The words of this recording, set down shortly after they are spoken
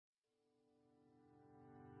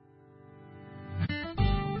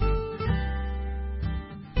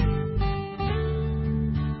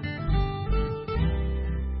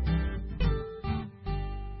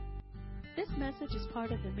which is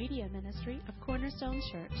part of the media ministry of Cornerstone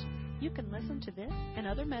Church. You can listen to this and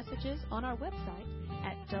other messages on our website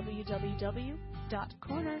at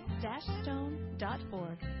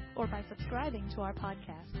www.corner-stone.org or by subscribing to our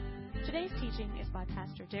podcast. Today's teaching is by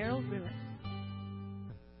Pastor Darrell Ruiz.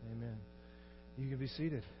 Amen. You can be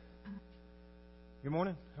seated. Good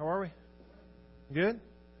morning. How are we? Good?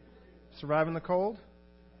 Surviving the cold?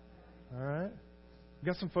 All right. We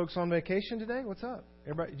got some folks on vacation today. What's up?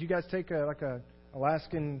 Everybody, did you guys take a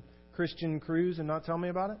Alaskan Christian cruise and not tell me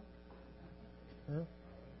about it? Huh?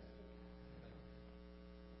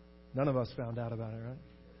 None of us found out about it, right?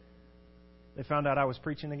 They found out I was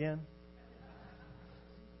preaching again?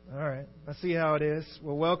 All right. I see how it is.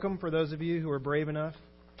 Well, welcome for those of you who are brave enough.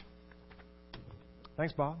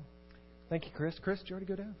 Thanks, Bob. Thank you, Chris. Chris, did you already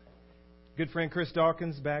go down? Good friend Chris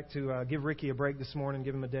Dawkins back to give Ricky a break this morning,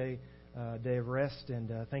 give him a day of rest.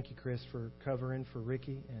 And thank you, Chris, for covering for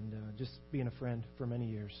Ricky and just being a friend for many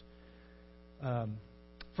years. 1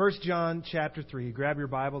 John chapter 3. Grab your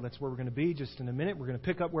Bible. That's where we're going to be just in a minute. We're going to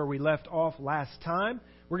pick up where we left off last time.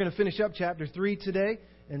 We're going to finish up chapter 3 today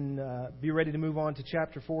and be ready to move on to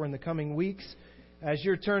chapter 4 in the coming weeks. As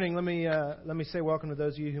you're turning, let me say welcome to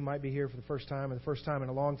those of you who might be here for the first time or the first time in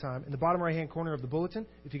a long time. In the bottom right-hand corner of the bulletin,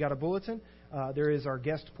 if you got a bulletin, there is our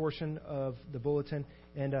guest portion of the bulletin.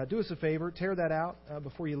 And do us a favor, tear that out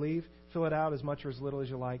before you leave. Fill it out as much or as little as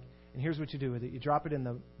you like. And here's what you do with it. You drop it in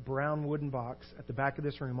the brown wooden box at the back of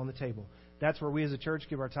this room on the table. That's where we as a church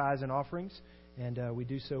give our tithes and offerings. And we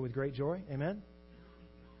do so with great joy. Amen?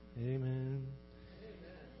 Amen.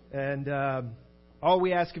 And all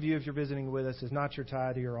we ask of you if you're visiting with us is not your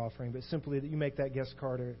tithe or your offering, but simply that you make that guest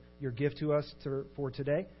card or your gift to us for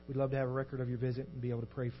today. We'd love to have a record of your visit and be able to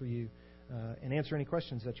pray for you and answer any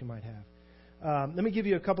questions that you might have. Let me give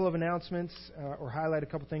you a couple of announcements or highlight a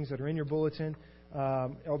couple things that are in your bulletin.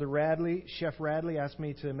 Elder Radley, Chef Radley, asked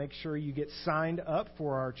me to make sure you get signed up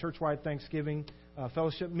for our church-wide Thanksgiving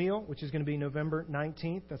fellowship meal, which is going to be November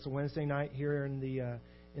 19th. That's a Wednesday night here in the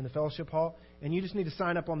fellowship hall. And you just need to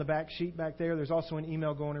sign up on the back sheet back there. There's also an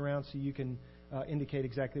email going around so you can indicate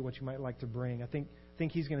exactly what you might like to bring. I think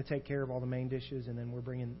he's going to take care of all the main dishes, and then we're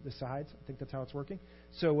bringing the sides. I think that's how it's working.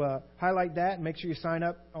 So highlight that and make sure you sign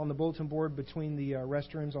up on the bulletin board between the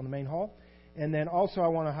restrooms on the main hall. And then also I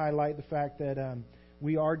want to highlight the fact that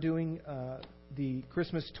we are doing the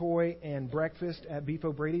Christmas toy and breakfast at Beef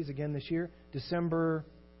O'Brady's again this year, December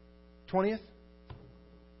 20th. Is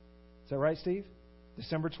that right, Steve?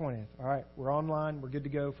 December 20th. All right, we're online. We're good to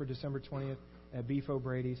go for December 20th at Beef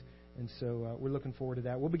O'Brady's. And so we're looking forward to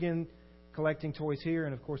that. We'll begin collecting toys here,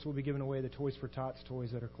 and of course we'll be giving away the Toys for Tots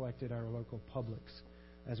toys that are collected at our local Publix,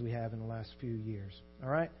 as we have in the last few years. All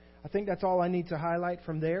right? I think that's all I need to highlight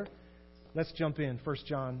from there. Let's jump in. 1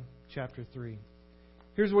 John chapter 3.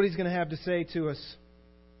 Here's what he's going to have to say to us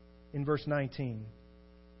in verse 19.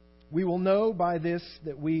 We will know by this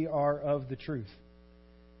that we are of the truth,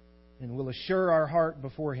 and will assure our heart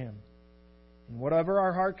before Him. And whatever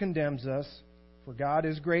our heart condemns us, for God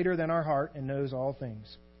is greater than our heart and knows all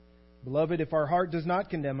things. Beloved, if our heart does not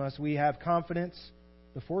condemn us, we have confidence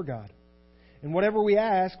before God. And whatever we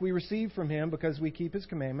ask, we receive from Him because we keep His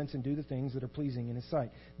commandments and do the things that are pleasing in His sight.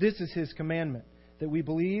 This is His commandment, that we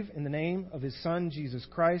believe in the name of His Son, Jesus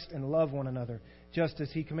Christ, and love one another, just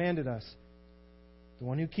as He commanded us. The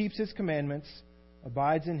one who keeps His commandments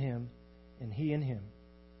abides in Him, and He in him.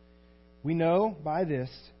 We know by this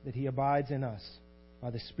that He abides in us, by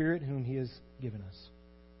the Spirit whom He has given us.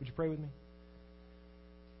 Would you pray with me?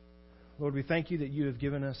 Lord, we thank You that You have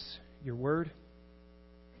given us Your Word,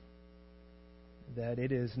 that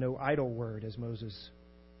it is no idle word, as Moses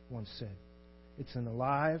once said. It's an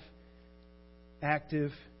alive,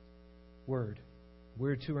 active Word.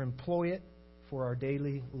 We're to employ it for our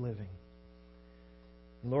daily living.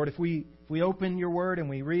 And Lord, if we open Your Word and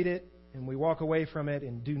we read it and we walk away from it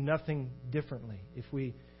and do nothing differently, if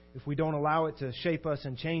we don't allow it to shape us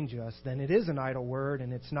and change us, then it is an idle word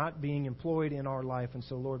and it's not being employed in our life. And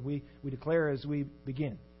so, Lord, we declare as we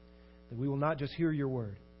begin that we will not just hear Your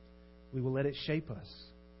Word. We will let it shape us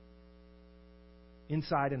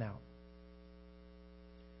inside and out.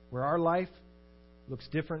 Where our life looks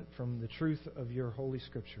different from the truth of Your Holy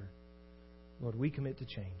Scripture, Lord, we commit to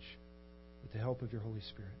change with the help of Your Holy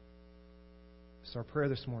Spirit. It's our prayer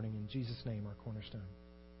this morning in Jesus' name, our cornerstone.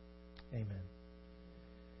 Amen.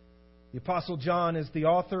 The Apostle John is the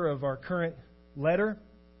author of our current letter.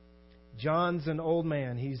 John's an old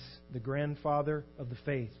man. He's the grandfather of the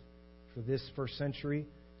faith for this first century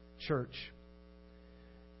church.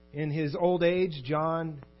 In his old age,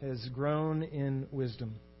 John has grown in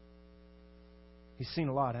wisdom. He's seen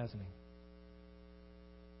a lot, hasn't he?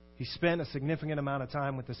 He spent a significant amount of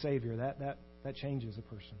time with the Savior. That changes a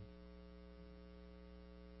person.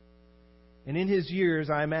 And in his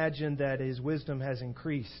years, I imagine that his wisdom has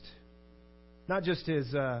increased. Not just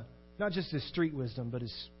his street wisdom, but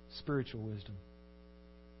his spiritual wisdom.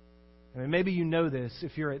 I mean, maybe you know this.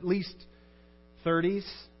 If you're at least 30s,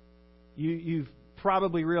 you've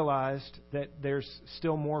probably realized that there's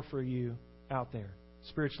still more for you out there,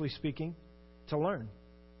 spiritually speaking, to learn.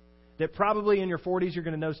 That probably in your 40s you're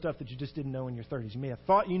going to know stuff that you just didn't know in your 30s. You may have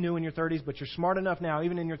thought you knew in your 30s, but you're smart enough now,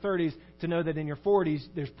 even in your 30s, to know that in your 40s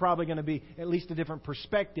there's probably going to be at least a different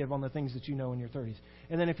perspective on the things that you know in your 30s.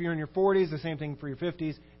 And then if you're in your 40s, the same thing for your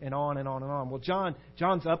 50s, and on and on and on. Well,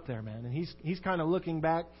 John's up there, man, and he's kind of looking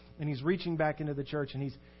back and he's reaching back into the church,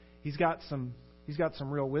 and he's got some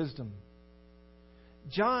real wisdom.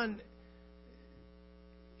 John,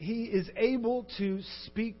 he is able to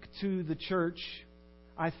speak to the church,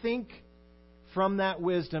 I think, from that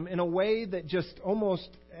wisdom in a way that just almost,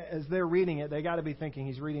 as they're reading it, they got to be thinking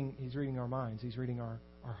he's reading our minds, he's reading our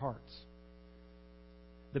hearts.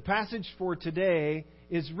 The passage for today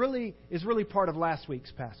is really part of last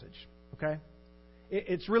week's passage. Okay,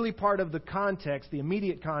 it's really part of the context, the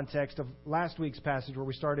immediate context of last week's passage, where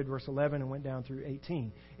we started verse 11 and went down through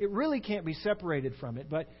 18. It really can't be separated from it,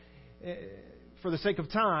 but for the sake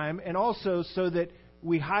of time, and also so that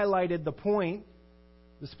we highlighted the point,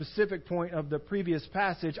 the specific point of the previous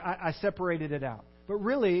passage, I separated it out. But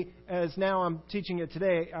really, as now I'm teaching it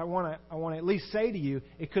today, I want to at least say to you,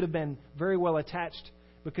 it could have been very well attached,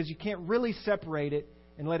 because you can't really separate it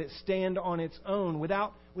and let it stand on its own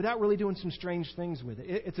without really doing some strange things with it.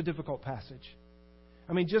 It's a difficult passage.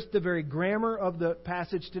 I mean, just the very grammar of the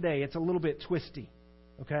passage today, it's a little bit twisty.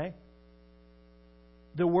 Okay?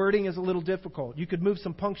 The wording is a little difficult. You could move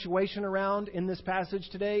some punctuation around in this passage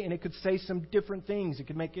today, and it could say some different things. It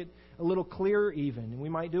could make it a little clearer even, and we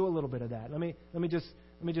might do a little bit of that. Let me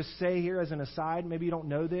just say here as an aside, maybe you don't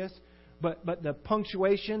know this, but the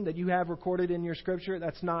punctuation that you have recorded in your scripture,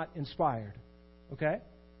 that's not inspired. Okay?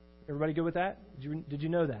 Everybody good with that? Did you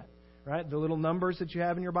know that? Right? The little numbers that you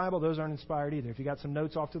have in your Bible, those aren't inspired either. If you got some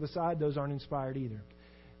notes off to the side, those aren't inspired either.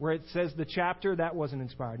 Where it says the chapter, that wasn't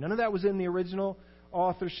inspired. None of that was in the original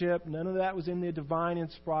authorship. None of that was in the divine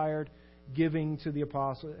inspired giving to the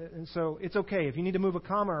apostle. And so it's okay. If you need to move a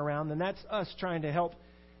comma around, then that's us trying to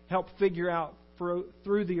help figure out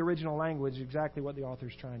through the original language exactly what the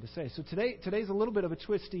author's trying to say. So today's a little bit of a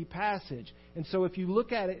twisty passage. And so if you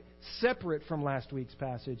look at it separate from last week's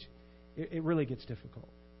passage, it really gets difficult.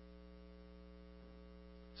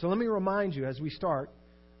 So let me remind you as we start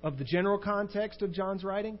of the general context of John's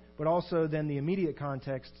writing, but also then the immediate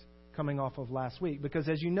context coming off of last week. Because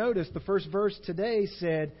as you notice, the first verse today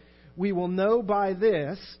said, "We will know by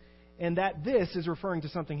this," and that this is referring to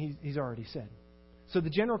something he's already said. So the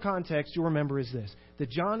general context, you'll remember, is this: that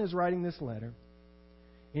John is writing this letter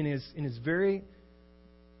in his very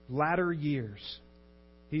latter years.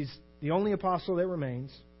 He's the only apostle that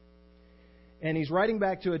remains, and he's writing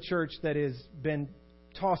back to a church that has been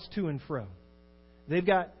tossed to and fro. They've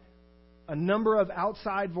got a number of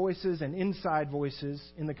outside voices and inside voices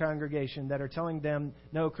in the congregation that are telling them,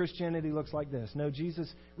 no, Christianity looks like this. No,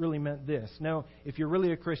 Jesus really meant this. No, if you're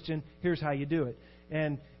really a Christian, here's how you do it.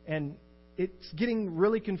 And it's getting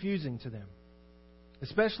really confusing to them,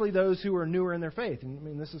 especially those who are newer in their faith. And I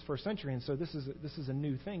mean, this is first century, and so this is a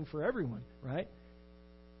new thing for everyone, right?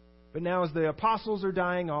 But now as the apostles are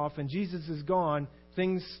dying off and Jesus is gone,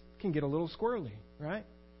 things can get a little squirrely, right?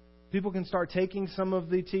 People can start taking some of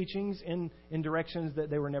the teachings in directions that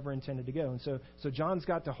they were never intended to go. And so John's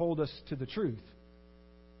got to hold us to the truth.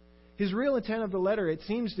 His real intent of the letter, it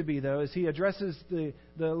seems to be, though, as he addresses the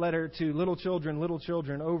letter to little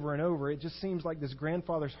children, over and over, it just seems like this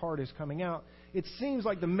grandfather's heart is coming out. It seems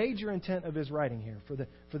like the major intent of his writing here,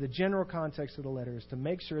 for the general context of the letter, is to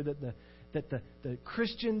make sure that the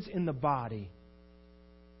Christians in the body,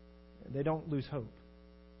 they don't lose hope.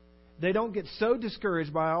 They don't get so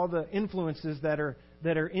discouraged by all the influences that are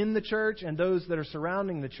in the church and those that are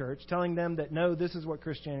surrounding the church, telling them that, no, this is what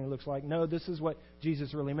Christianity looks like. No, this is what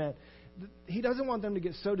Jesus really meant. He doesn't want them to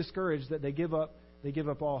get so discouraged that they give up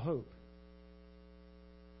all hope.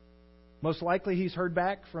 Most likely he's heard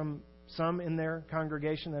back from some in their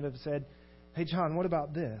congregation that have said, hey, John, what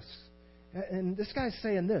about this? And this guy's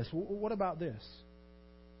saying this. What about this?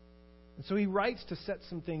 And so he writes to set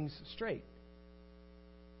some things straight.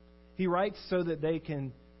 He writes so that they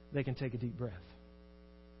can take a deep breath.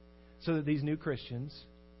 So that these new Christians,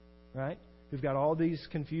 right, who've got all these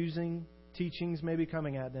confusing teachings maybe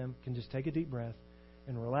coming at them, can just take a deep breath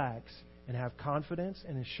and relax and have confidence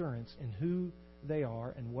and assurance in who they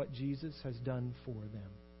are and what Jesus has done for them.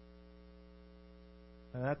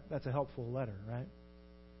 Now that's a helpful letter, right?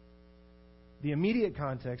 The immediate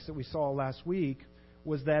context that we saw last week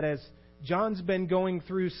was that as John's been going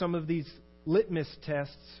through some of these litmus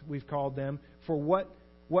tests, we've called them, for what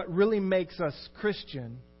really makes us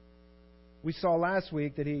Christian, we saw last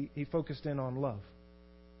week that he focused in on love.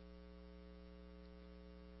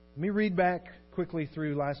 Let me read back quickly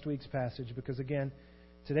through last week's passage because, again,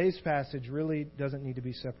 today's passage really doesn't need to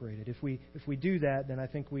be separated. If we do that, then I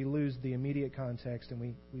think we lose the immediate context and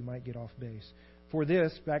we might get off base. For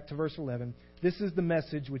this, back to verse 11, this is the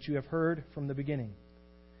message which you have heard from the beginning.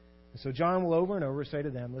 And so John will over and over say to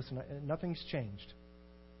them, listen, nothing's changed.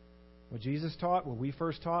 What Jesus taught, what we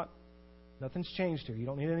first taught, nothing's changed here. You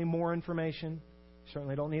don't need any more information. You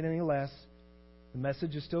certainly don't need any less. The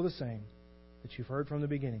message is still the same that you've heard from the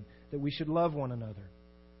beginning, that we should love one another.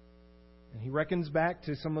 And he reckons back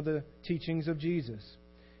to some of the teachings of Jesus.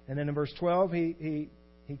 And then in verse 12, he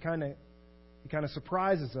kind of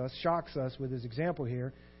surprises us, shocks us with his example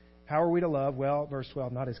here. How are we to love? Well, verse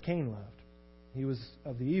 12, not as Cain loved. He was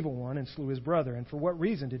of the evil one and slew his brother. And for what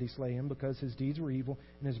reason did he slay him? Because his deeds were evil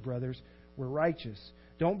and his brothers were righteous.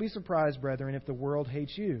 Don't be surprised, brethren, if the world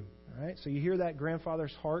hates you. All right? So you hear that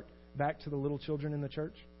grandfather's heart back to the little children in the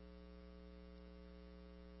church?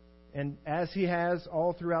 And as he has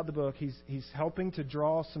all throughout the book, he's helping to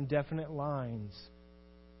draw some definite lines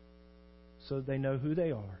so that they know who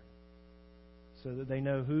they are, so that they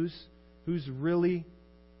know who's really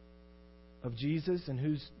of Jesus and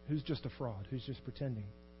who's just a fraud, who's just pretending.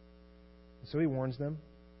 And so he warns them,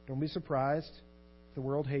 don't be surprised if the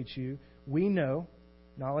world hates you. We know,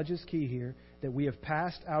 knowledge is key here, that we have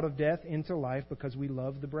passed out of death into life because we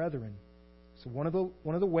love the brethren. So one of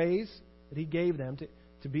the ways that he gave them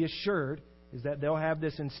to be assured is that they'll have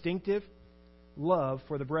this instinctive love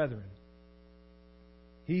for the brethren.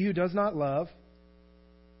 He who does not love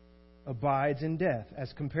abides in death.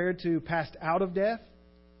 As compared to passed out of death,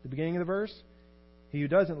 the beginning of the verse, he who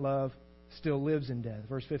doesn't love still lives in death.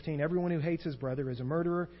 Verse 15, everyone who hates his brother is a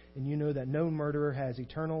murderer, and you know that no murderer has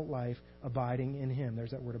eternal life abiding in him.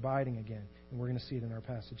 There's that word abiding again, and we're going to see it in our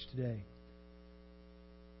passage today.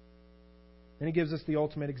 Then he gives us the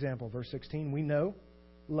ultimate example. Verse 16, we know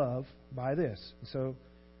love by this. And so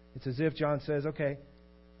it's as if John says, okay,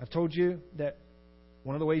 I've told you that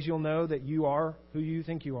one of the ways you'll know that you are who you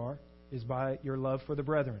think you are is by your love for the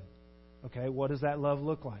brethren. Okay, what does that love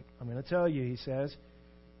look like? I'm going to tell you, he says.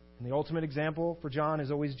 And the ultimate example for John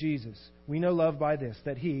is always Jesus. We know love by this,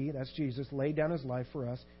 that he, that's Jesus, laid down his life for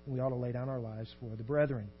us, and we ought to lay down our lives for the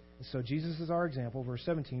brethren. And so Jesus is our example. Verse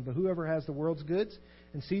 17, but whoever has the world's goods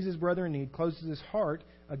and sees his brother in need, closes his heart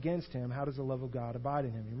against him. How does the love of God abide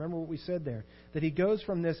in him? You remember what we said there? That he goes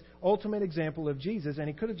from this ultimate example of Jesus, and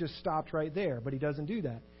he could have just stopped right there, but he doesn't do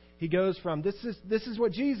that. He goes from, this is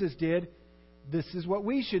what Jesus did, this is what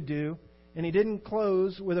we should do, and he didn't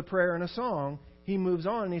close with a prayer and a song. He moves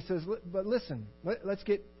on and he says, but listen, let's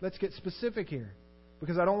get specific here,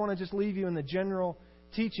 because I don't want to just leave you in the general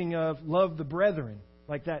teaching of love the brethren,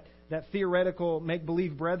 like that theoretical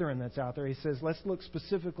make-believe brethren that's out there. He says, let's look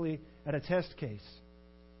specifically at a test case,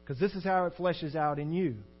 because this is how it fleshes out in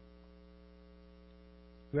you.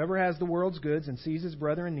 Whoever has the world's goods and sees his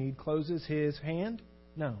brother in need closes his hand?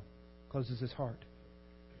 No, closes his heart.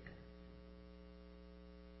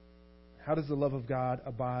 How does the love of God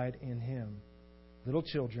abide in him? Little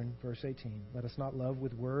children, verse 18, let us not love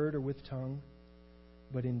with word or with tongue,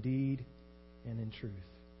 but in deed and in truth.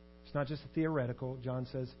 It's not just theoretical. John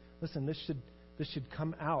says, listen, this should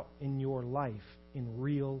come out in your life in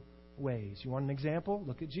real ways. You want an example?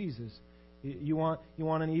 Look at Jesus. You want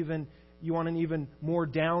an even more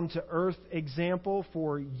down to earth example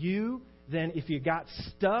for you than if you got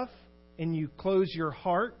stuff and you close your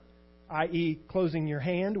heart, i.e., closing your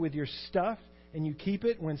hand with your stuff, and you keep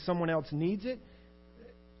it when someone else needs it.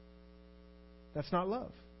 That's not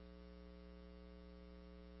love.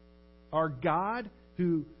 Our God,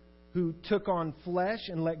 who took on flesh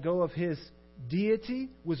and let go of his deity,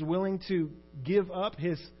 was willing to give up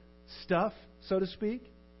his stuff, so to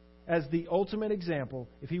speak, as the ultimate example.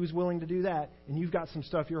 If he was willing to do that, and you've got some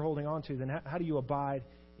stuff you're holding on to, then how do you abide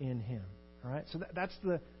in him? All right. So that's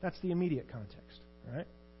the immediate context. All right.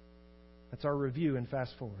 That's our review and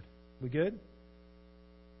fast forward. We good?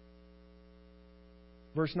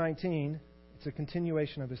 Verse 19, it's a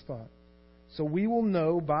continuation of his thought. So we will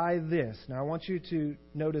know by this. Now I want you to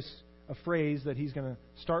notice a phrase that he's going to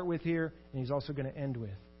start with here, and he's also going to end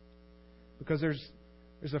with. Because there's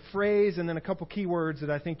a phrase and then a couple key words that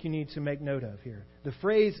I think you need to make note of here. The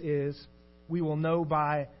phrase is, we will know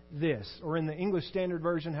by this. Or in the English Standard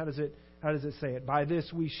Version, how does it say it? By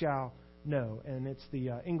this we shall know. And it's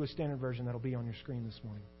the English Standard Version that'll be on your screen this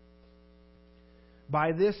morning.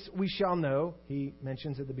 By this we shall know, he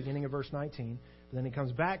mentions at the beginning of verse 19, but then he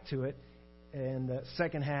comes back to it in the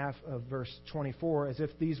second half of verse 24 as if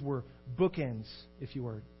these were bookends, if you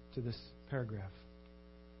were, to this paragraph.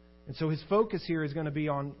 And so his focus here is going to be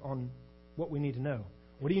on what we need to know.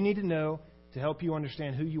 What do you need to know to help you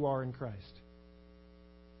understand who you are in Christ?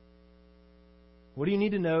 What do you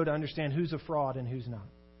need to know to understand who's a fraud and who's not?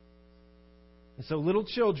 And so little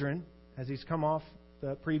children, as he's come off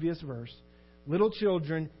the previous verse, little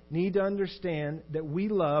children need to understand that we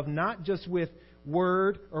love not just with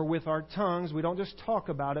word or with our tongues. We don't just talk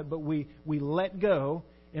about it, but we let go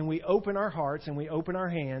and we open our hearts and we open our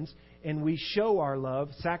hands and we show our love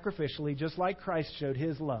sacrificially, just like Christ showed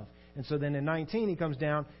His love. And so then in 19 he comes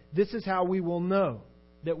down, this is how we will know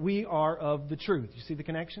that we are of the truth. You see the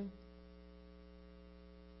connection?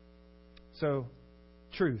 So,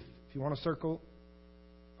 truth. If you want to circle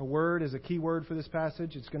a word as a key word for this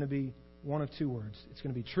passage, it's going to be one of two words. It's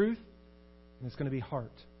going to be truth and it's going to be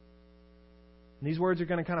heart. And these words are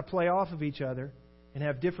going to kind of play off of each other and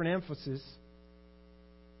have different emphasis,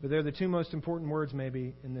 but they're the two most important words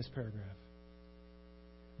maybe in this paragraph.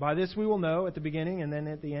 By this we will know at the beginning, and then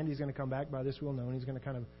at the end he's going to come back. By this we will know, and he's going to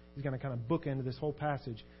kind of book into this whole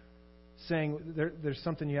passage, saying there's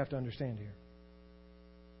something you have to understand here.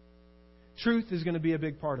 Truth is going to be a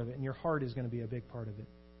big part of it, and your heart is going to be a big part of it.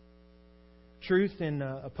 Truth in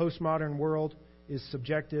a postmodern world is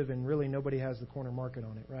subjective, and really nobody has the corner market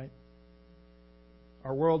on it, right?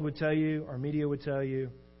 Our world would tell you, our media would tell you,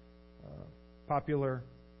 popular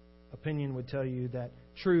opinion would tell you that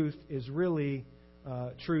truth is really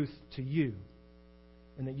truth to you,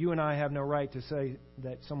 and that you and I have no right to say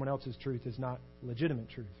that someone else's truth is not legitimate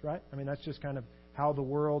truth, right? I mean, that's just kind of how the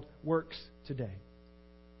world works today.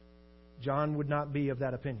 John would not be of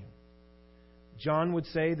that opinion. John would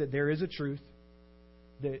say that there is a truth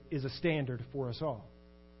that is a standard for us all.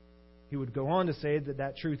 He would go on to say that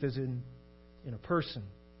that truth is in a person.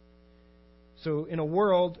 So in a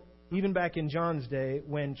world, even back in John's day,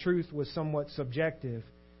 when truth was somewhat subjective,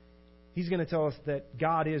 he's going to tell us that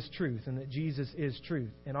God is truth and that Jesus is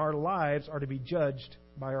truth. And our lives are to be judged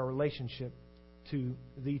by our relationship to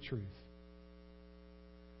the truth.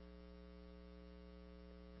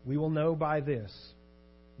 We will know by this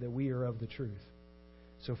that we are of the truth.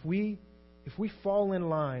 So if we fall in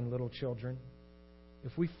line, little children,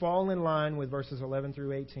 if we fall in line with verses 11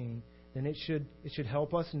 through 18, then it should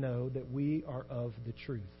help us know that we are of the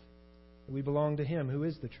truth. That we belong to Him who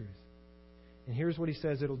is the truth. And here's what he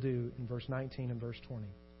says it'll do in verse 19 and verse 20.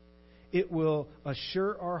 It will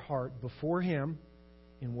assure our heart before Him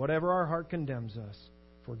in whatever our heart condemns us,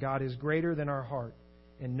 for God is greater than our heart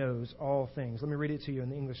and knows all things. Let me read it to you in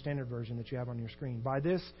the English Standard Version that you have on your screen. By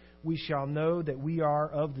this we shall know that we are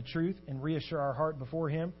of the truth and reassure our heart before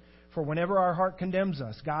Him. For whenever our heart condemns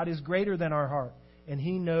us, God is greater than our heart, and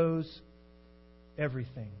He knows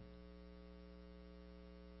everything.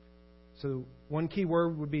 So one key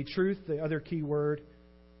word would be truth. The other key word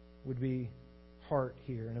would be heart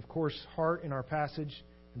here. And of course, heart in our passage,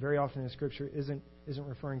 and very often in Scripture, isn't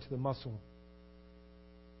referring to the muscle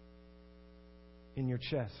in your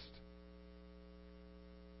chest.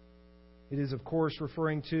 It is, of course,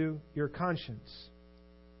 referring to your conscience.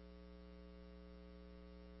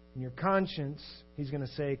 And your conscience, he's going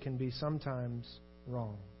to say, can be sometimes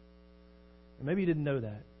wrong. And maybe you didn't know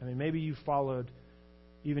that. I mean, maybe you followed,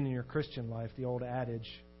 even in your Christian life, the old adage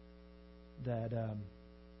that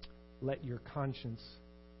let your conscience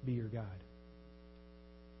be your guide.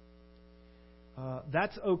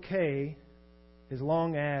 That's okay as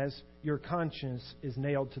long as your conscience is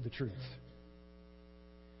nailed to the truth.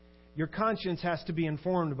 Your conscience has to be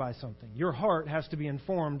informed by something. Your heart has to be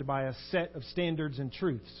informed by a set of standards and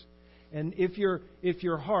truths. And if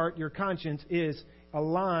your heart, your conscience, is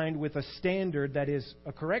aligned with a standard that is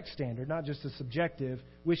a correct standard, not just a subjective,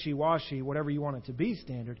 wishy-washy, whatever you want it to be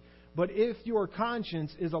standard, but if your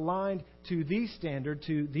conscience is aligned to the standard,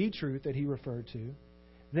 to the truth that he referred to,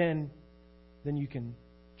 then you can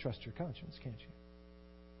trust your conscience, can't you?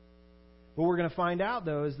 What we're going to find out,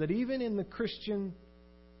 though, is that even in the Christian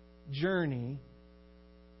journey,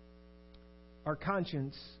 our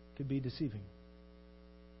conscience could be deceiving.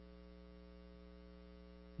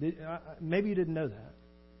 Maybe you didn't know that.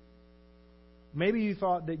 Maybe you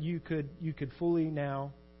thought that you could fully,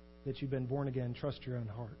 now that you've been born again, trust your own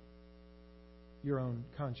heart, your own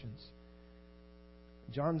conscience.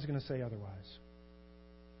 John's going to say otherwise.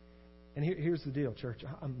 And here's the deal, church.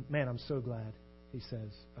 I'm so glad he says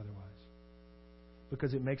otherwise.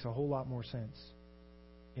 Because it makes a whole lot more sense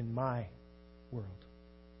in my world.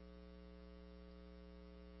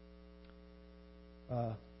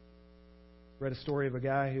 read a story of a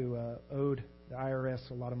guy who owed the IRS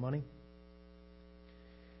a lot of money.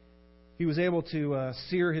 He was able to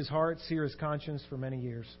sear his heart, sear his conscience for many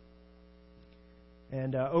years.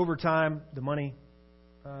 And over time, the money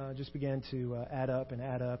just began to add up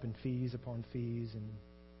and fees upon fees, and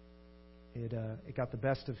it got the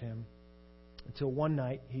best of him until one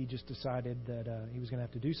night he just decided that he was going to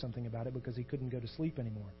have to do something about it because he couldn't go to sleep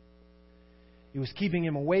anymore. It was keeping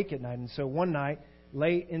him awake at night, and so one night,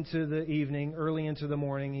 late into the evening, early into the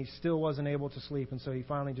morning, he still wasn't able to sleep, and so he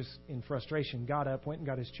finally just, in frustration, got up, went and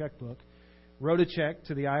got his checkbook, wrote a check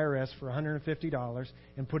to the IRS for $150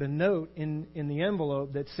 and put a note in the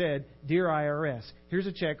envelope that said, "Dear IRS, here's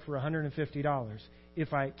a check for $150.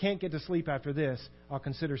 If I can't get to sleep after this, I'll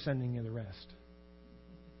consider sending you the rest."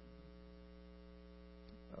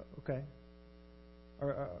 Okay.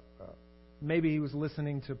 Maybe he was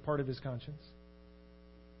listening to part of his conscience.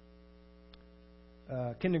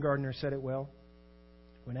 Kindergartner said it well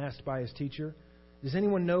when asked by his teacher, "Does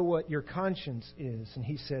anyone know what your conscience is?" And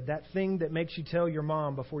he said, "That thing that makes you tell your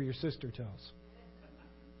mom before your sister tells."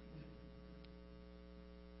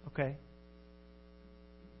 Okay.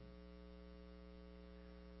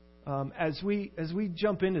 As we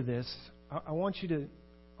jump into this, I want you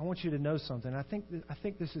to know something. I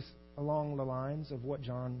think this is along the lines of what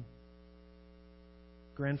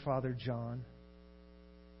grandfather John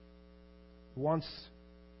wants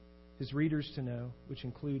his readers to know, which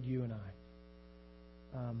include you and I.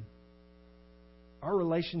 Our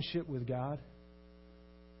relationship with God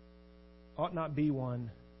ought not be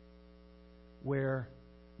one where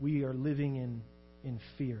we are living in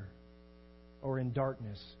fear or in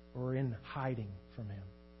darkness or in hiding from Him.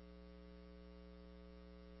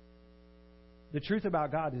 The truth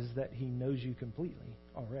about God is that He knows you completely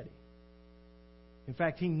already. In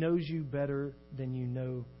fact, He knows you better than you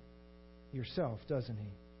know yourself, doesn't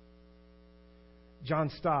He? John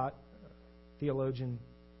Stott, theologian,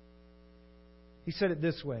 he said it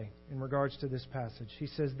this way in regards to this passage. He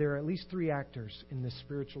says there are at least 3 actors in this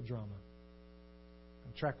spiritual drama.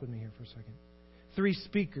 Now, track with me here for a second. 3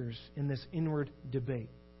 speakers in this inward debate.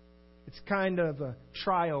 It's kind of a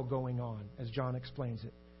trial going on, as John explains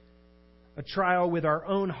it. A trial with our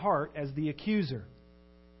own heart as the accuser,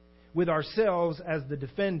 with ourselves as the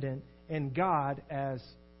defendant, and God as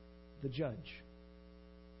the judge.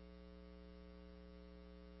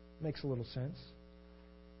 Makes a little sense.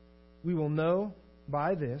 We will know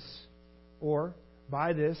by this, or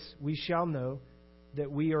by this we shall know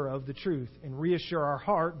that we are of the truth, and reassure our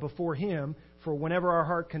heart before Him, for whenever our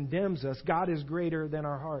heart condemns us, God is greater than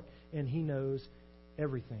our heart, and He knows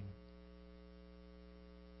everything.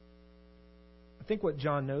 I think what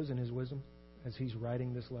John knows in his wisdom as he's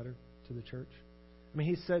writing this letter to the church,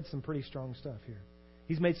 he said some pretty strong stuff here.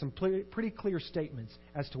 He's made some pretty clear statements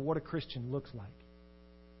as to what a Christian looks like.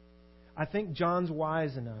 I think John's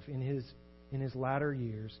wise enough in his latter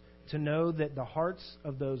years to know that the hearts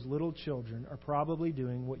of those little children are probably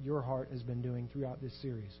doing what your heart has been doing throughout this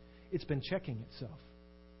series. It's been checking itself.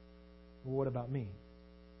 Well, what about me?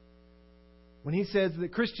 When he says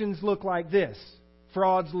that Christians look like this,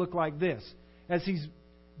 frauds look like this, as he's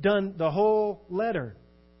done the whole letter,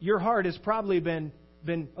 your heart has probably been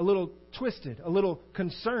a little twisted, a little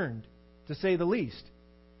concerned, to say the least.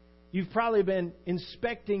 You've probably been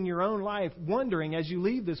inspecting your own life, wondering as you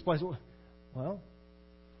leave this place, well,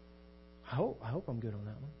 I hope I'm good on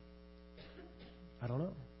that one. I don't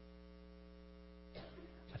know.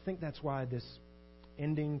 I think that's why this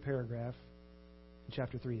ending paragraph in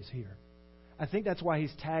chapter 3 is here. I think that's why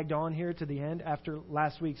he's tagged on here to the end after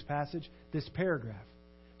last week's passage, this paragraph.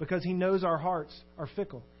 Because he knows our hearts are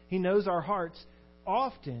fickle. He knows our hearts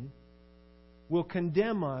often will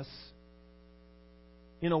condemn us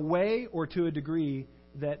in a way or to a degree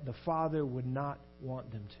that the Father would not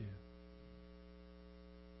want them to.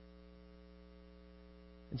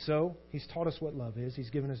 And so, He's taught us what love is.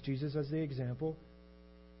 He's given us Jesus as the example.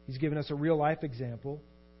 He's given us a real-life example,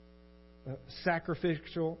 a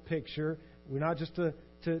sacrificial picture. We're not just to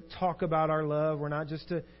talk about our love. We're not just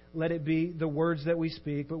to let it be the words that we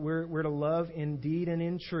speak, but we're to love in deed and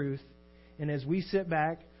in truth. And as we sit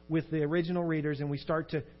back with the original readers and we start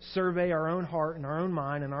to survey our own heart and our own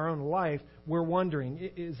mind and our own life, we're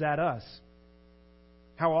wondering, is that us?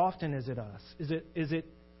 How often is it us? Is it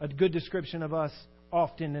a good description of us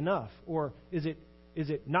often enough? Or is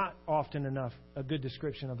it not often enough a good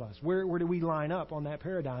description of us? Where do we line up on that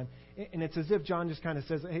paradigm? And it's as if John just kind of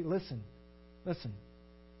says, hey, listen.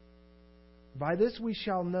 By this we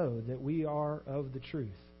shall know that we are of the truth.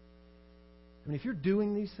 I mean, if you're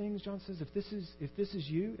doing these things, John says, if this is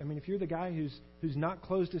you, I mean, if you're the guy who's not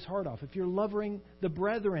closed his heart off, if you're loving the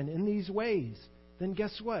brethren in these ways, then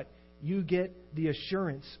guess what? You get the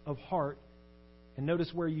assurance of heart. And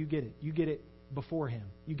notice where you get it. You get it before Him.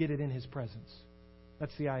 You get it in His presence.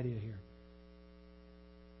 That's the idea here.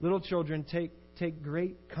 Little children, take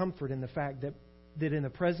great comfort in the fact that in the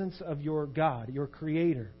presence of your God, your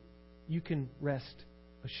Creator, you can rest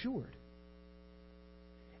assured.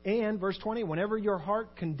 And, verse 20, whenever your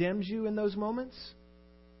heart condemns you in those moments,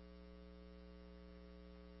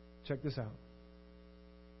 check this out.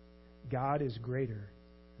 God is greater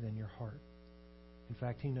than your heart. In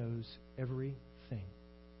fact, He knows everything.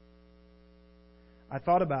 I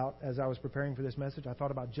thought about, as I was preparing for this message, I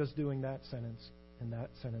thought about just doing that sentence and that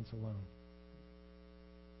sentence alone.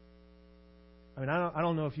 I mean, I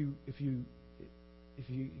don't know if you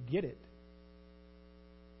get it.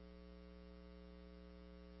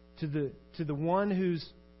 To the one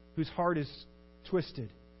whose heart is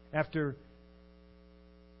twisted, after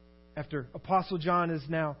Apostle John has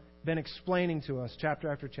now been explaining to us chapter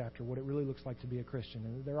after chapter what it really looks like to be a Christian,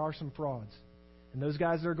 and there are some frauds, and those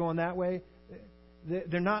guys that are going that way,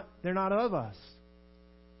 they're not of us.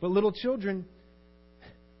 But little children,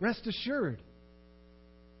 rest assured,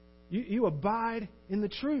 you abide in the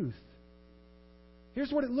truth.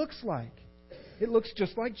 Here's what it looks like. It looks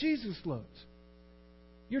just like Jesus looks.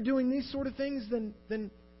 You're doing these sort of things,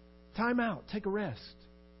 then time out. Take a rest.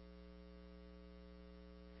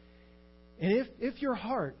 And if your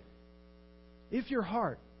heart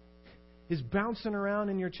is bouncing around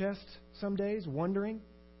in your chest some days, wondering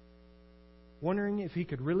if He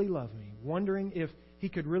could really love me, wondering if He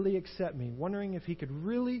could really accept me, wondering if He could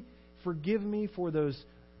really forgive me for those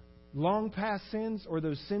long past sins or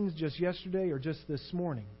those sins just yesterday or just this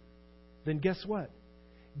morning, then guess what?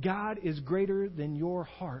 God is greater than your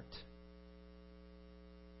heart.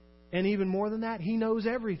 And even more than that, He knows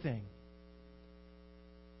everything.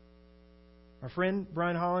 Our friend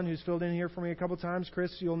Brian Holland, who's filled in here for me a couple times,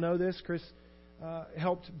 Chris, you'll know this. Chris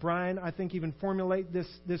helped Brian, I think, even formulate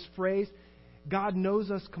this phrase. God knows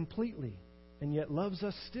us completely and yet loves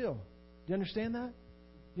us still. Do you understand that?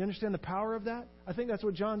 Do you understand the power of that? I think that's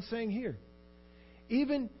what John's saying here.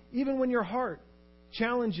 Even when your heart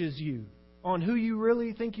challenges you on who you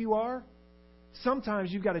really think you are,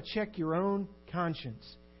 sometimes you've got to check your own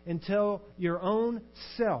conscience and tell your own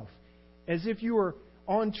self, as if you were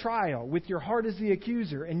on trial with your heart as the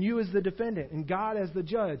accuser and you as the defendant and God as the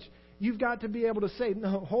judge. You've got to be able to say,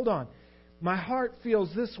 no, hold on. My heart feels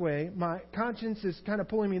this way. My conscience is kind of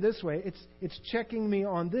pulling me this way. It's checking me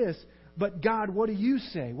on this. But God, what do you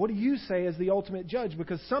say? What do you say as the ultimate judge?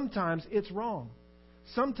 Because sometimes it's wrong.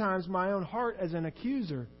 Sometimes my own heart as an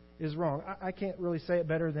accuser is wrong. I can't really say it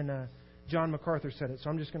better than John MacArthur said it, so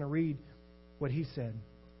I'm just going to read what he said.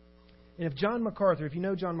 And if John MacArthur, if you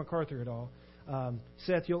know John MacArthur at all,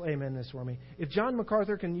 Seth, you'll amen this for me. If John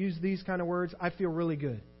MacArthur can use these kind of words, I feel really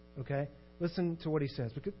good. Okay? Listen to what he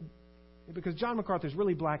says. Because John MacArthur is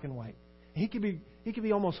really black and white. He could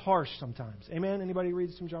be almost harsh sometimes. Amen? Anybody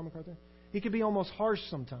reads from John MacArthur? He could be almost harsh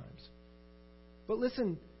sometimes. But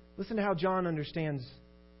listen to how John understands,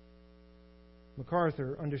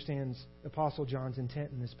 MacArthur understands Apostle John's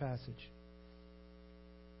intent in this passage.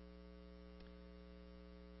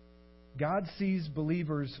 God sees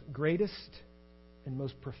believers' greatest and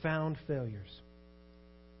most profound failures.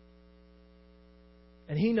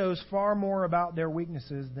 And He knows far more about their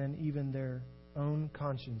weaknesses than even their own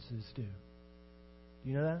consciences do. Do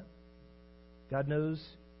you know that? God knows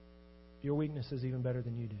your weaknesses even better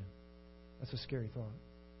than you do. That's a scary thought.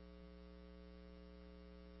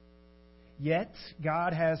 Yet,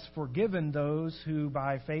 God has forgiven those who,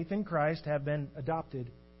 by faith in Christ, have been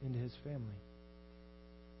adopted into His family.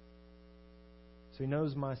 So He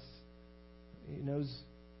knows my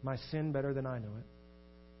sin better than I know it.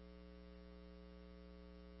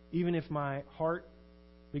 Even if my heart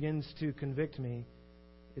begins to convict me,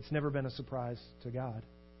 it's never been a surprise to God.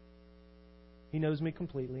 He knows me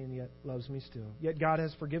completely and yet loves me still. Yet God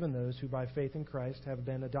has forgiven those who by faith in Christ have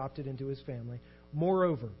been adopted into His family.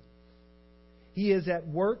 Moreover, He is at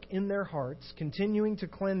work in their hearts, continuing to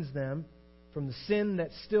cleanse them from the sin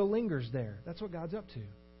that still lingers there. That's what God's up to.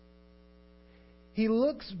 He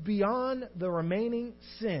looks beyond the remaining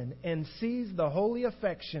sin and sees the holy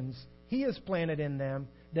affections He has planted in them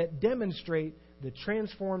that demonstrate the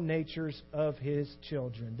transformed natures of His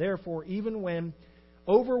children. Therefore, even when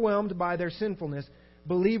overwhelmed by their sinfulness,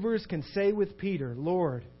 believers can say with Peter,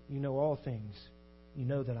 Lord, you know all things. You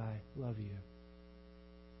know that I love you.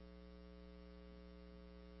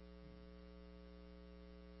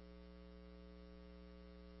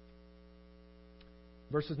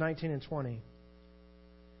 verses 19 and 20.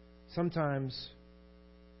 Sometimes,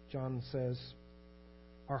 John says,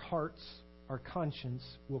 our hearts, our conscience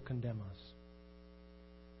will condemn us.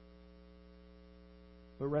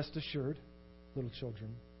 But rest assured, little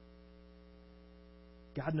children,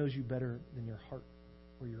 God knows you better than your heart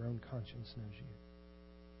or your own conscience knows you.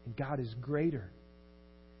 And God is greater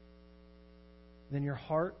than your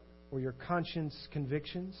heart or your conscience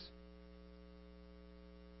convictions.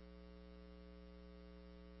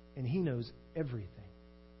 And He knows everything.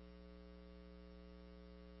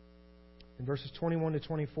 In verses 21 to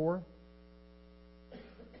 24,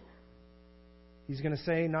 He's going to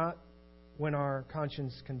say not when our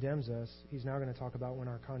conscience condemns us. He's now going to talk about when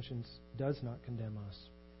our conscience does not condemn us.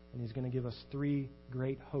 And He's going to give us three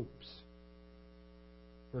great hopes.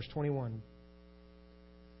 Verse 21.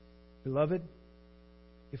 Beloved,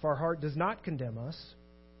 if our heart does not condemn us,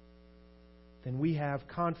 then we have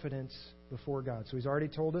confidence before God. So He's already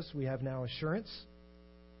told us we have now assurance.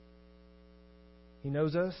 He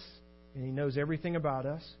knows us, and He knows everything about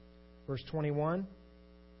us. Verse 21.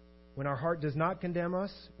 When our heart does not condemn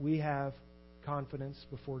us, we have confidence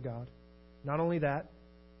before God. Not only that,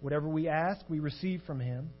 whatever we ask, we receive from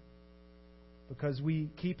Him because we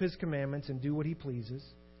keep His commandments and do what He pleases.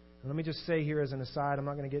 And let me just say here as an aside, I'm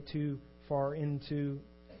not going to get too far into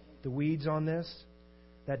the weeds on this.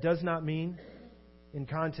 That does not mean, in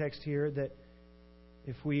context here, that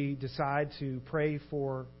if we decide to pray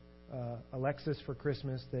for Alexis for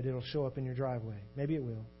Christmas, that it'll show up in your driveway. Maybe it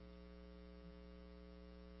will.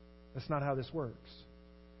 That's not how this works.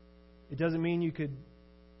 It doesn't mean you could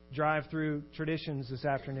drive through Traditions this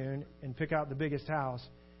afternoon and pick out the biggest house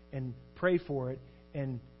and pray for it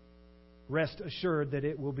and rest assured that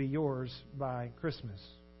it will be yours by Christmas.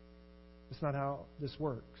 That's not how this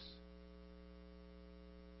works.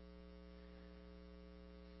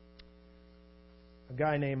 A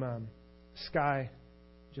guy named Skye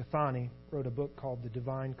Jethani wrote a book called The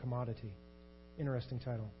Divine Commodity. Interesting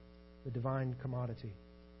title. The Divine Commodity.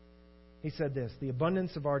 He said this: the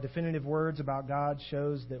abundance of our definitive words about God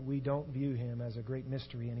shows that we don't view Him as a great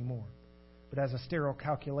mystery anymore, but as a sterile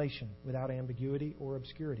calculation without ambiguity or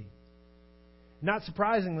obscurity. Not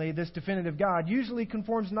surprisingly, this definitive God usually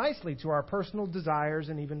conforms nicely to our personal desires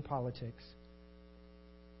and even politics.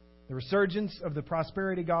 The resurgence of the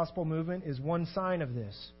prosperity gospel movement is one sign of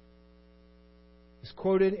this. It's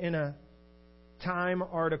quoted in a Time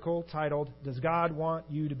article titled, "Does God Want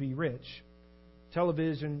You to Be Rich?"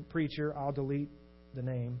 Television preacher, I'll delete the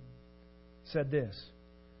name, said this: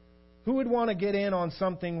 who would want to get in on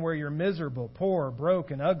something where you're miserable, poor,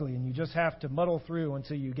 broke, and ugly, and you just have to muddle through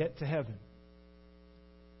until you get to heaven?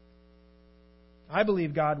 I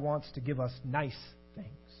believe God wants to give us nice things.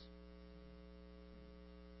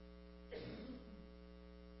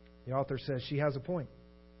 The author says she has a point.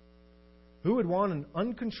 Who would want an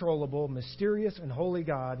uncontrollable, mysterious, and holy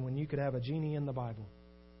God when you could have a genie in the Bible?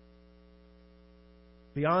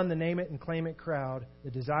 Beyond the name-it-and-claim-it crowd,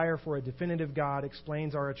 the desire for a definitive God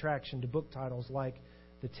explains our attraction to book titles like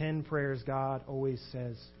The 10 Prayers God Always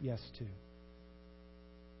Says Yes To.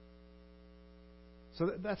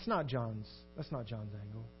 So that's not John's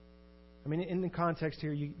angle. I mean, in the context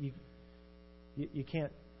here, you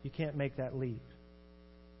can't make that leap.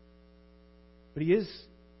 But he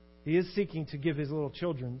is seeking to give his little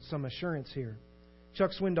children some assurance here.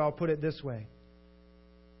 Chuck Swindoll put it this way.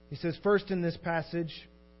 He says, first in this passage,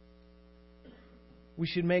 we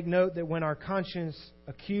should make note that when our conscience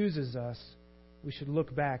accuses us, we should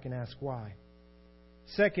look back and ask why.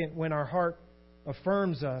 Second, when our heart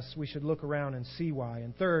affirms us, we should look around and see why.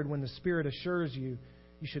 And third, when the Spirit assures you,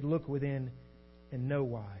 you should look within and know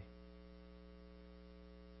why.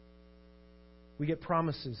 We get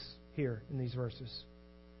promises here in these verses.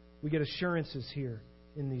 We get assurances here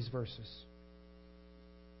in these verses.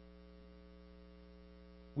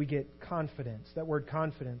 We get confidence. That word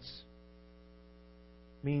confidence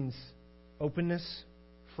means openness,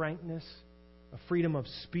 frankness, a freedom of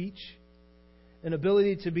speech, an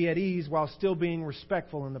ability to be at ease while still being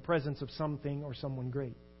respectful in the presence of something or someone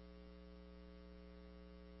great.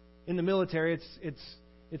 In the military,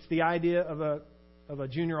 it's the idea of a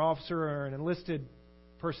junior officer or an enlisted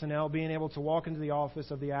personnel being able to walk into the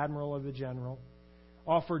office of the admiral or the general,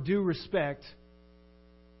 offer due respect,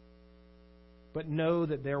 but know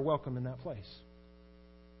that they're welcome in that place.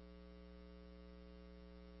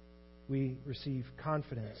 We receive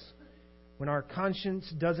confidence. When our conscience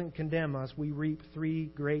doesn't condemn us, we reap three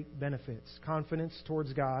great benefits: confidence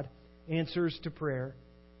towards God, answers to prayer,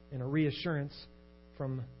 and a reassurance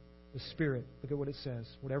from the Spirit. Look at what it says.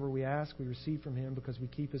 Whatever we ask, we receive from Him because we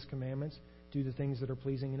keep His commandments, do the things that are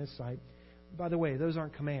pleasing in His sight. by the way, those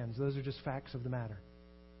aren't commands. Those are just facts of the matter.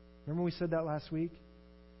 Remember we said that last week?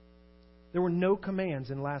 There were no commands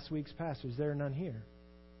in last week's passage. There are none here.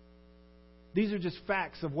 These are just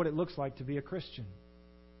facts of what it looks like to be a Christian.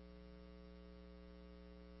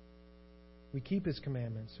 We keep His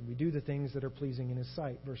commandments, and we do the things that are pleasing in His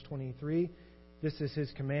sight. Verse 23, this is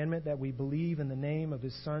His commandment, that we believe in the name of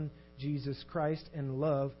His Son, Jesus Christ, and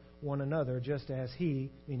love one another, just as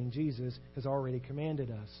He, meaning Jesus, has already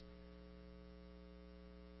commanded us.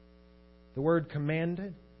 The word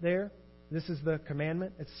commanded there, this is the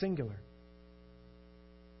commandment. It's singular.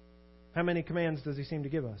 How many commands does He seem to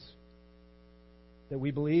give us? That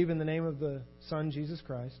we believe in the name of the Son, Jesus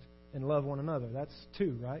Christ, and love one another. That's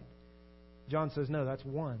 2, right? John says, no, that's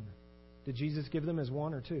 1. Did Jesus give them as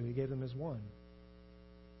 1 or 2? He gave them as 1.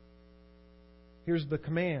 Here's the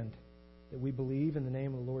command, that we believe in the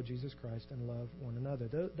name of the Lord Jesus Christ and love one another.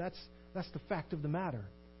 That's the fact of the matter.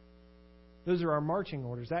 Those are our marching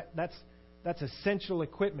orders. That's essential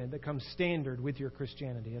equipment that comes standard with your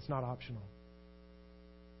Christianity. It's not optional.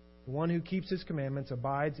 The one who keeps His commandments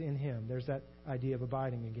abides in Him. There's that idea of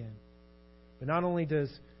abiding again. But not only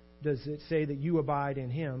does it say that you abide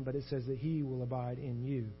in Him, but it says that He will abide in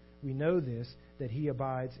you. We know this, that He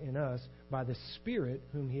abides in us by the Spirit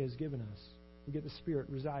whom He has given us. We get the Spirit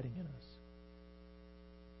residing in us.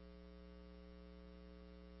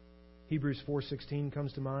 Hebrews 4:16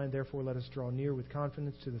 comes to mind. Therefore, let us draw near with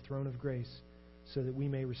confidence to the throne of grace, so that we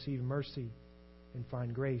may receive mercy and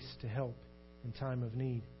find grace to help in time of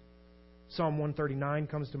need. Psalm 139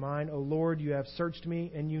 comes to mind. O Lord, you have searched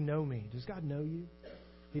me and you know me. Does God know you?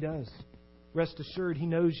 He does. Rest assured, He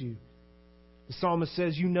knows you. The psalmist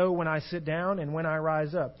says, you know when I sit down and when I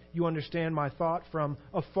rise up. You understand my thought from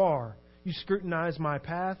afar. You scrutinize my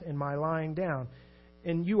path and my lying down.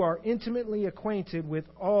 And you are intimately acquainted with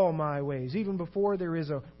all my ways, even before there is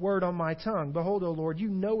a word on my tongue. Behold, O Lord, you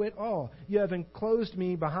know it all. You have enclosed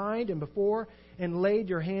me behind and before and laid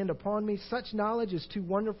your hand upon me. Such knowledge is too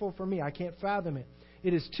wonderful for me. I can't fathom it.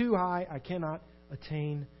 It is too high. I cannot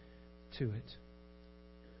attain to it.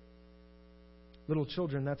 Little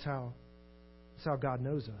children, that's how God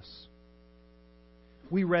knows us.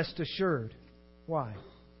 We rest assured. Why?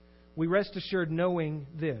 We rest assured knowing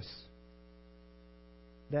this,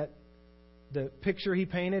 that the picture He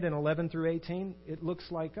painted in 11 through 18, it looks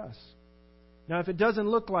like us. Now, if it doesn't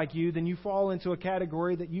look like you, then you fall into a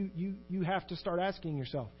category that you have to start asking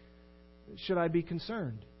yourself, should I be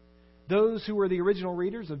concerned? Those who were the original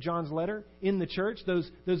readers of John's letter in the church, those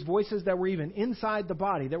voices that were even inside the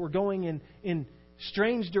body, that were going in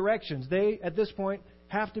strange directions, they, at this point,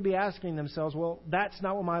 have to be asking themselves, well, that's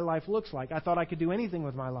not what my life looks like. I thought I could do anything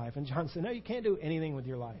with my life. And John said, no, you can't do anything with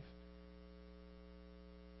your life.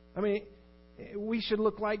 I mean, we should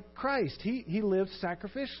look like Christ. He lived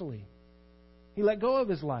sacrificially. He let go of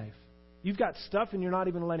His life. You've got stuff and you're not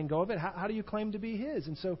even letting go of it. How do you claim to be His?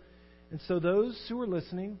 And so those who are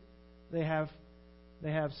listening, they have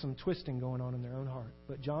some twisting going on in their own heart.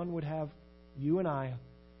 But John would have you and I,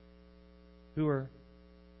 who are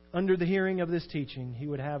under the hearing of this teaching, he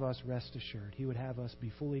would have us rest assured. He would have us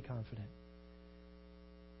be fully confident.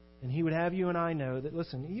 And He would have you and I know that,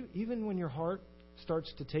 listen, even when your heart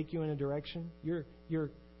starts to take you in a direction,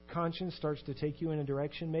 your conscience starts to take you in a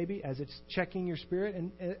direction, maybe as it's checking your spirit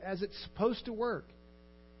and as it's supposed to work,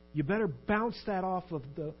 you better bounce that off of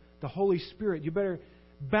the Holy Spirit. You better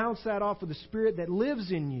bounce that off of the Spirit that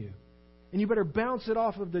lives in you. And you better bounce it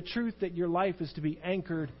off of the truth that your life is to be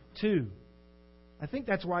anchored to. I think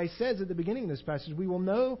that's why He says at the beginning of this passage, we will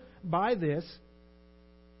know by this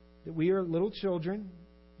that we are little children,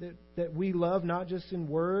 that we love not just in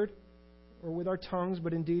word or with our tongues,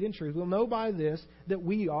 but in deed and truth. We'll know by this that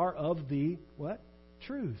we are of the, what?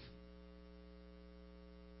 Truth.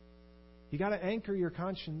 You got to anchor your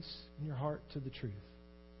conscience and your heart to the truth.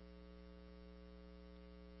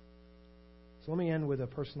 So let me end with a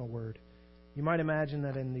personal word. You might imagine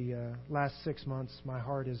that in the last 6 months, my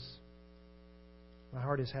heart has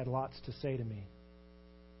had lots to say to me.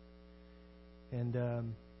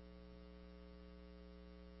 And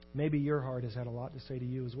maybe your heart has had a lot to say to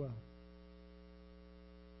you as well.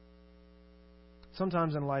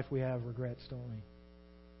 Sometimes in life we have regrets, don't we?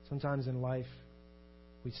 Sometimes in life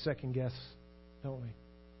we second guess, don't we?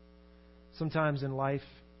 Sometimes in life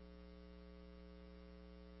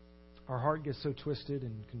our heart gets so twisted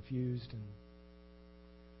and confused, and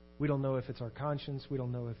we don't know if it's our conscience, we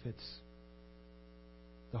don't know if it's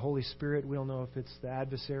the Holy Spirit, we don't know if it's the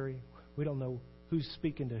adversary, we don't know who's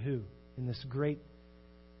speaking to who in this great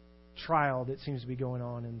trial that seems to be going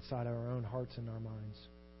on inside our own hearts and our minds.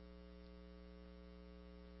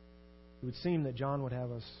 It would seem that John would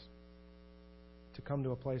have us to come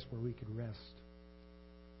to a place where we could rest,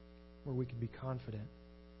 where we could be confident.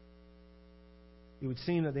 It would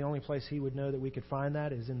seem that the only place He would know that we could find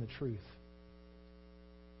that is in the truth.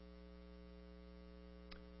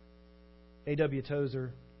 A.W.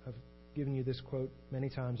 Tozer, I've given you this quote many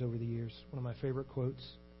times over the years, one of my favorite quotes.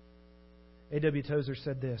 A.W. Tozer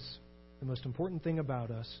said this: "The most important thing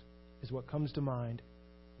about us is what comes to mind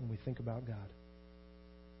when we think about God."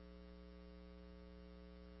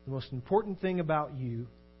 The most important thing about you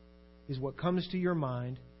is what comes to your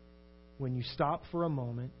mind when you stop for a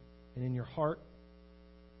moment and in your heart,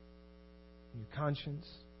 in your conscience,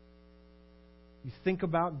 you think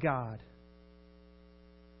about God.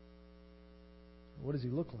 What does He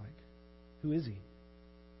look like? Who is He?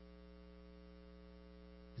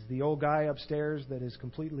 Is the old guy upstairs that is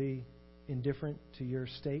completely indifferent to your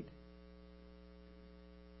state?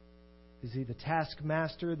 Is He the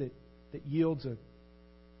taskmaster that yields an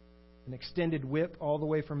extended whip all the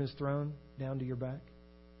way from His throne down to your back?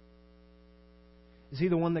 Is He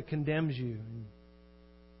the one that condemns you and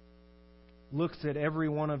looks at every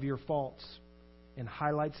one of your faults and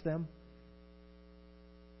highlights them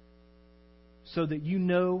so that you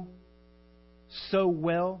know so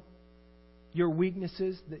well your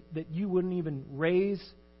weaknesses that you wouldn't even raise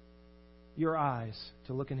your eyes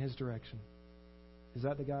to look in His direction? Is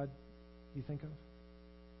that the God you think of?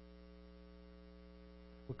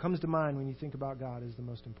 What comes to mind when you think about God is the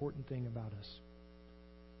most important thing about us.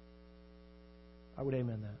 I would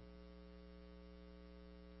amen that.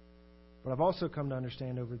 But I've also come to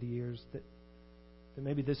understand over the years that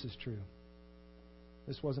maybe this is true.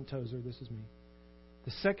 This wasn't Tozer, this is me.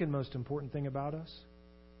 The second most important thing about us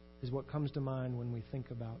is what comes to mind when we think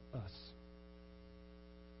about us.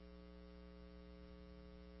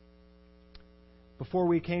 Before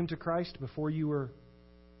we came to Christ, before you were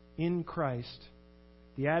in Christ,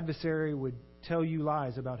 the adversary would tell you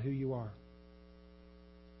lies about who you are.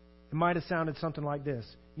 It might have sounded something like this: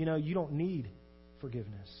 you know, you don't need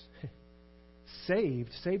forgiveness.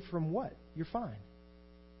 Saved from what? You're fine.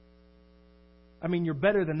 I mean, you're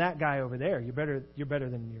better than that guy over there. You're better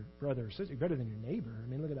than your brother or sister. You're better than your neighbor. I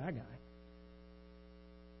mean, look at that guy.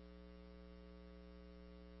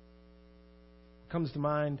 What comes to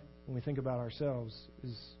mind when we think about ourselves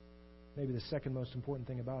is maybe the second most important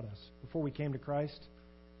thing about us. Before we came to Christ,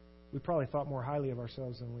 we probably thought more highly of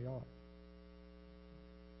ourselves than we ought.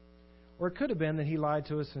 Or it could have been that He lied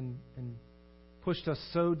to us and pushed us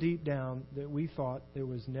so deep down that we thought there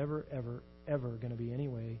was never, ever, ever going to be any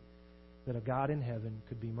way that a God in heaven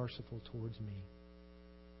could be merciful towards me.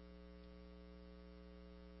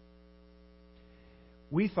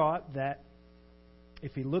 We thought that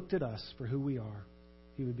if He looked at us for who we are,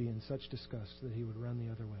 He would be in such disgust that He would run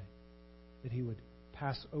the other way, that He would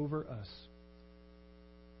pass over us.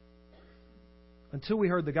 Until we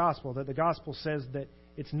heard the gospel, that the gospel says that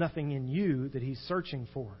it's nothing in you that He's searching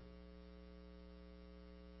for.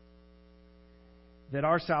 That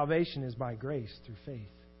our salvation is by grace through faith,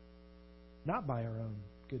 not by our own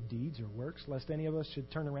good deeds or works, lest any of us should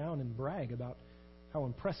turn around and brag about how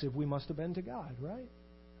impressive we must have been to God, right?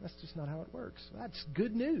 That's just not how it works. That's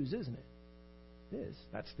good news, isn't it? It is.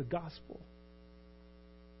 That's the gospel.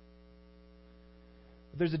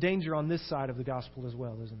 But there's a danger on this side of the gospel as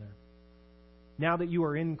well, isn't there? Now that you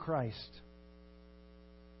are in Christ,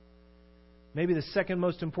 maybe the second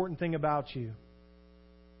most important thing about you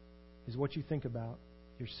is what you think about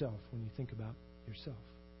yourself when you think about yourself.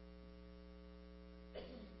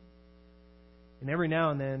 And every now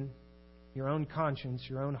and then, your own conscience,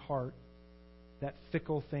 your own heart, that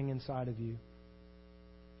fickle thing inside of you,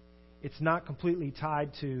 it's not completely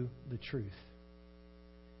tied to the truth.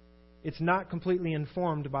 It's not completely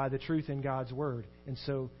informed by the truth in God's Word. And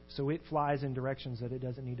so it flies in directions that it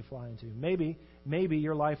doesn't need to fly into. Maybe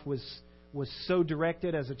your life was so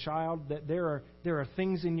directed as a child that there are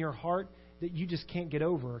things in your heart that you just can't get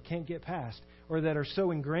over or can't get past, or that are so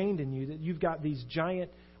ingrained in you that you've got these giant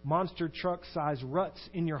monster truck-sized ruts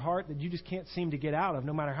in your heart that you just can't seem to get out of,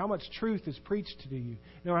 no matter how much truth is preached to you,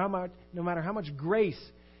 no matter how much grace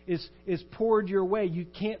is poured your way. You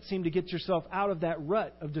can't seem to get yourself out of that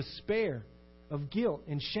rut of despair, of guilt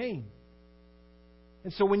and shame.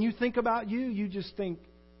 And so when you think about you, you just think,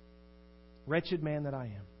 wretched man that I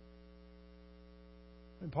am.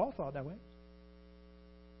 And Paul thought that way.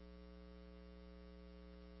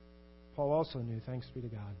 Paul also knew, thanks be to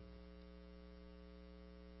God.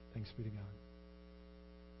 Thanks be to God.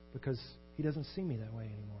 Because He doesn't see me that way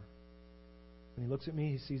anymore. When He looks at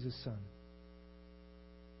me, He sees His Son.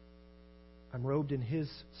 I'm robed in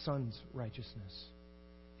His Son's righteousness.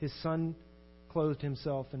 His Son clothed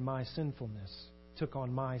Himself in my sinfulness took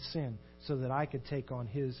on my sin so that I could take on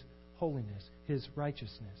His holiness, His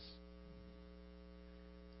righteousness.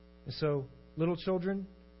 And so, little children,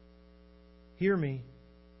 hear me.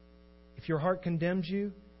 If your heart condemns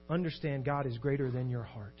you, understand God is greater than your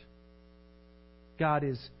heart. God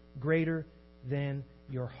is greater than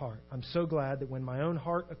your heart. I'm so glad that when my own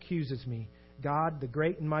heart accuses me, God, the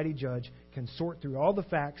great and mighty judge, can sort through all the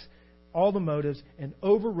facts, all the motives, and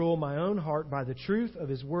overrule my own heart by the truth of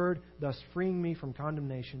His Word, thus freeing me from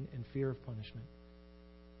condemnation and fear of punishment.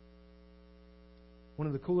 One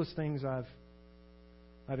of the coolest things I've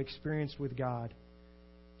experienced with God,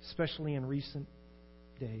 especially in recent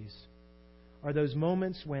days, are those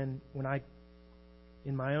moments when I,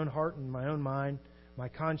 in my own heart and my own mind, my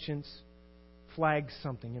conscience flags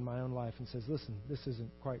something in my own life and says, listen, this isn't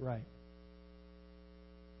quite right.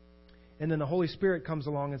 And then the Holy Spirit comes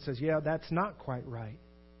along and says, yeah, that's not quite right.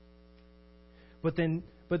 But then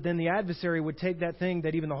the adversary would take that thing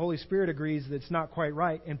that even the Holy Spirit agrees that's not quite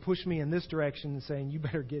right and push me in this direction and saying, you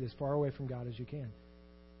better get as far away from God as you can.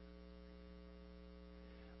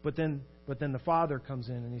 But then the Father comes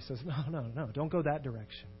in and He says, no, don't go that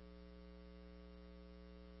direction.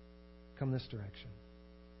 Come this direction.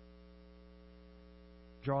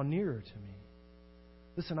 Draw nearer to me.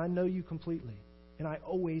 Listen, I know you completely, and I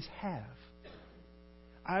always have.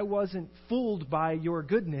 I wasn't fooled by your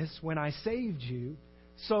goodness when I saved you.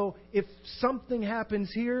 So if something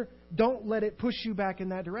happens here, don't let it push you back in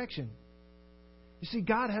that direction. You see,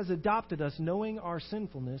 God has adopted us knowing our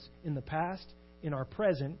sinfulness in the past, in our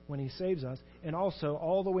present when He saves us, and also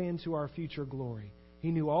all the way into our future glory.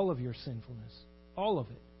 He knew all of your sinfulness. All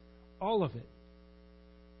of it. All of it.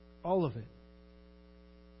 All of it.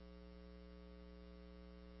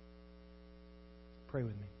 Pray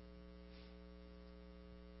with me.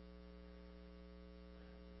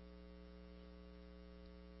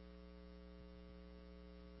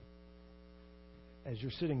 As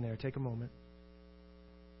you're sitting there, take a moment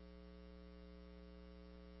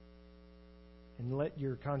and let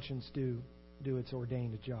your conscience do its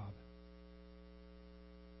ordained job.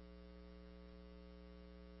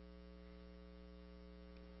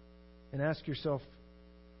 And ask yourself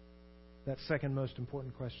that second most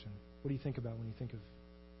important question. What do you think about when you think of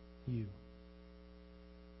you?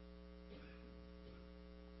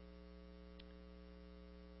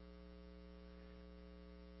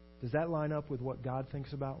 Does that line up with what God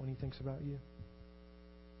thinks about when He thinks about you?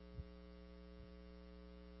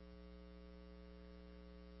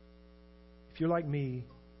 If you're like me,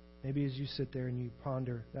 maybe as you sit there and you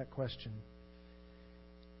ponder that question,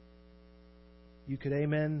 you could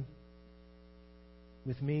amen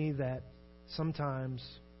with me that sometimes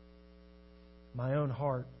my own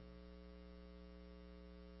heart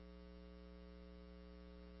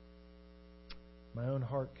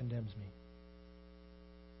condemns me.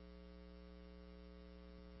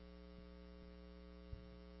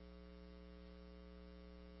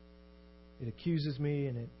 It accuses me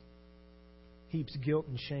and it heaps guilt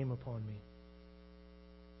and shame upon me.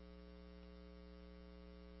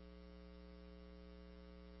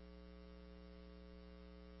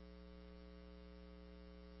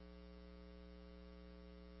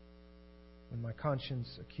 When my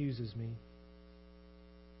conscience accuses me,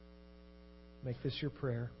 make this your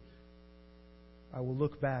prayer. I will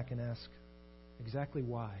look back and ask exactly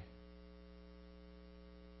why.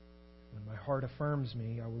 When my heart affirms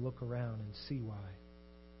me, I will look around and see why.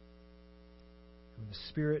 When the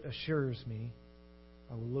Spirit assures me,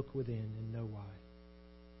 I will look within and know why.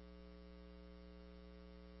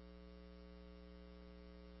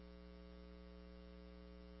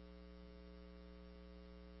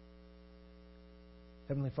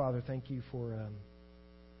 Heavenly Father, thank you for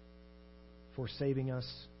saving us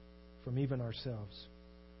from even ourselves.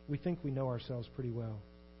 We think we know ourselves pretty well,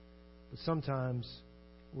 but sometimes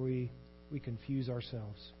we confuse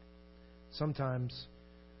ourselves. Sometimes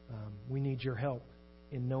we need your help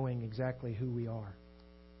in knowing exactly who we are.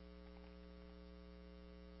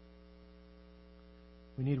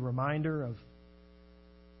 We need a reminder of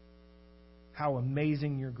how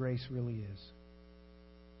amazing your grace really is.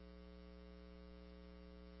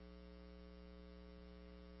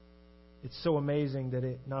 It's so amazing that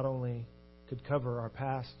it not only could cover our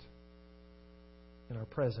past and our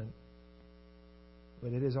present,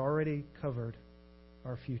 but it has already covered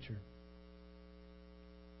our future.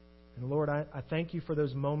 And Lord, I thank you for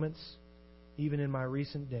those moments, even in my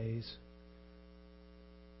recent days,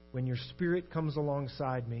 when your Spirit comes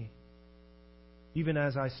alongside me, even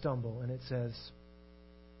as I stumble, and it says,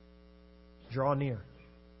 draw near.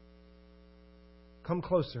 Come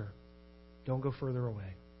closer. Don't go further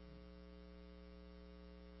away.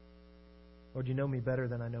 Lord, you know me better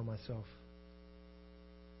than I know myself.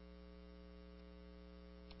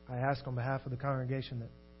 I ask on behalf of the congregation that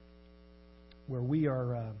where we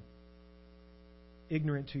are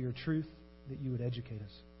ignorant to your truth, that you would educate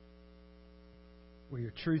us. Where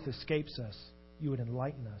your truth escapes us, you would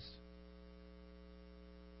enlighten us.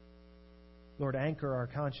 Lord, anchor our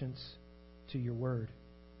conscience to your word,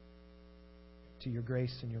 to your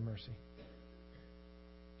grace and your mercy.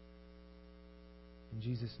 In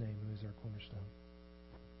Jesus' name, who is our cornerstone.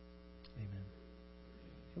 Amen.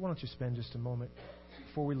 Why don't you spend just a moment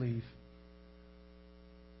before we leave?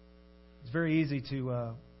 It's very easy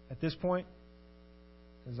to, at this point,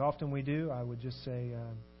 as often we do, I would just say,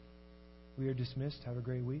 we are dismissed. Have a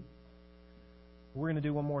great week. We're going to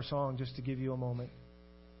do one more song just to give you a moment.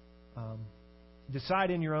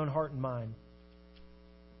 Decide in your own heart and mind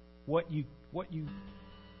what you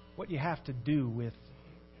have to do with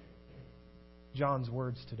John's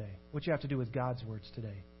words today. What you have to do with God's words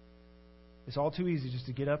today. It's all too easy just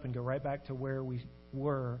to get up and go right back to where we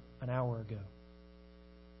were an hour ago.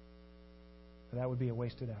 But that would be a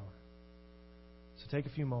wasted hour. So take a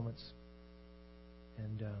few moments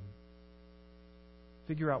and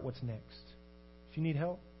figure out what's next. If you need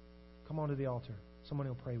help, come onto the altar. Someone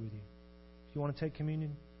will pray with you. If you want to take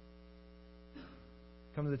communion,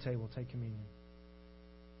 come to the table, take communion.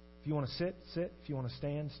 If you want to sit, sit. If you want to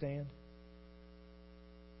stand, stand.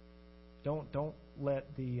 Don't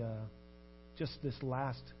let the just this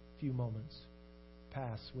last few moments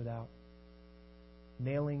pass without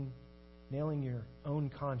nailing your own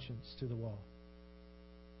conscience to the wall,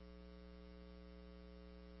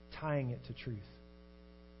 tying it to truth.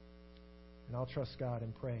 And I'll trust God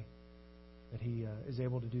and pray that He is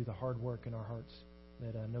able to do the hard work in our hearts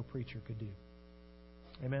that no preacher could do.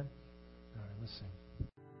 Amen? All right, let's sing.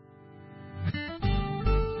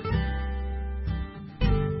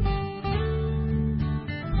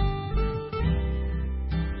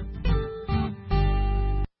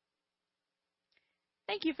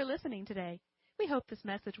 Thank you for listening today. We hope this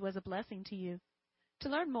message was a blessing to you. To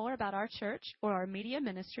learn more about our church or our media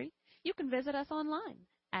ministry, you can visit us online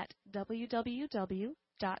at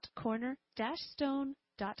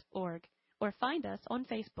www.corner-stone.org or find us on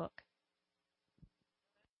Facebook.